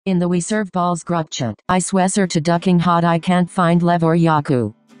In the We Serve Balls group chat, I swesser to ducking hot I can't find Lev or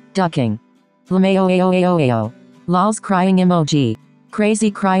Yaku. Ducking. Lamayo. Lols crying emoji. Crazy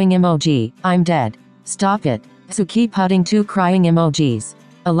crying emoji. I'm dead. Stop it. So keep putting 2 crying emojis.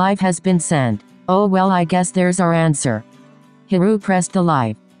 Alive has been sent. Oh well, I guess there's our answer. Hiru pressed the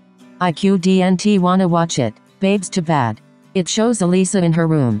live. IQDNT wanna watch it. Babes to bad. It shows Elisa in her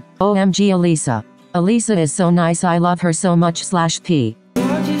room. OMG Elisa. Elisa is so nice, I love her so much /p.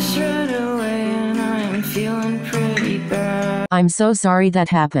 I'm so sorry that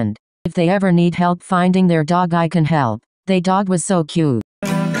happened. If they ever need help finding their dog, I can help. They dog was so cute.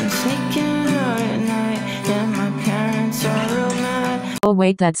 Oh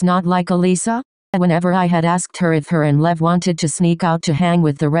wait, that's not like Elisa? Whenever I had asked her if her and Lev wanted to sneak out to hang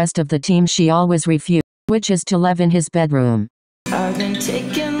with the rest of the team, she always refused, which is to Lev in his bedroom. I've been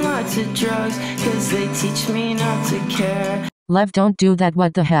taking lots of drugs, cause they teach me not to care. Lev, don't do that,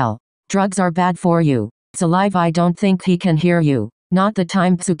 what the hell? Drugs are bad for you. It's alive, I don't think he can hear you. Not the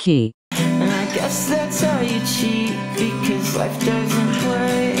time, Tsuki. And I guess that's how you cheat, because life doesn't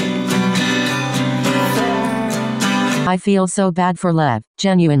play fair. I feel so bad for Lev,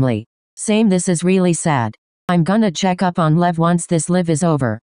 genuinely. Same, this is really sad. I'm gonna check up on Lev once this live is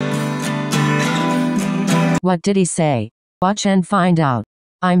over. What did he say? Watch and find out.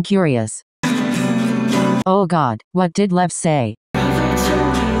 I'm curious. Oh god, what did Lev say?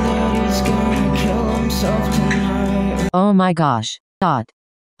 Oh my gosh.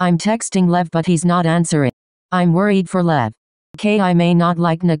 I'm texting Lev but he's not answering. I'm worried for Lev. Okay, I may not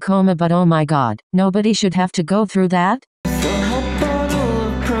like Nakoma, but oh my god, nobody should have to go through that?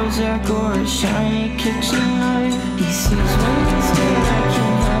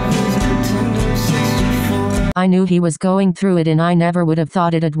 I knew he was going through it and I never would have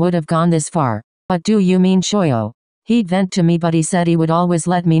thought it would have gone this far. But do you mean Shoyo? He'd vent to me but he said he would always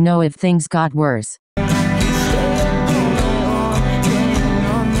let me know if things got worse.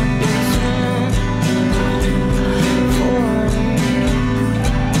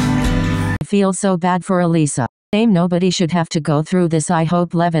 I feel so bad for Elisa. Same, nobody should have to go through this. I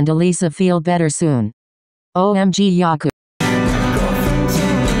hope Lev and Elisa feel better soon. OMG Yaku.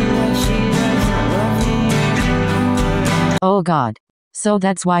 Oh god. So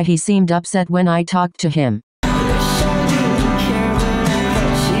that's why he seemed upset when I talked to him.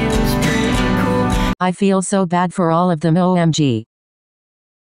 I feel so bad for all of them, OMG.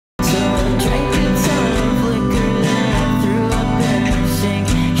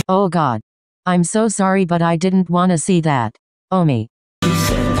 Oh god. I'm so sorry but I didn't wanna see that. Oh me.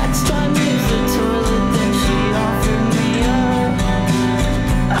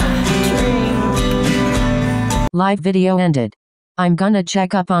 Live video ended. I'm gonna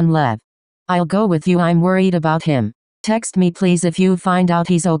check up on Lev. I'll go with you, I'm worried about him. Text me please if you find out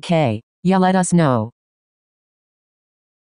he's okay. Yeah, let us know.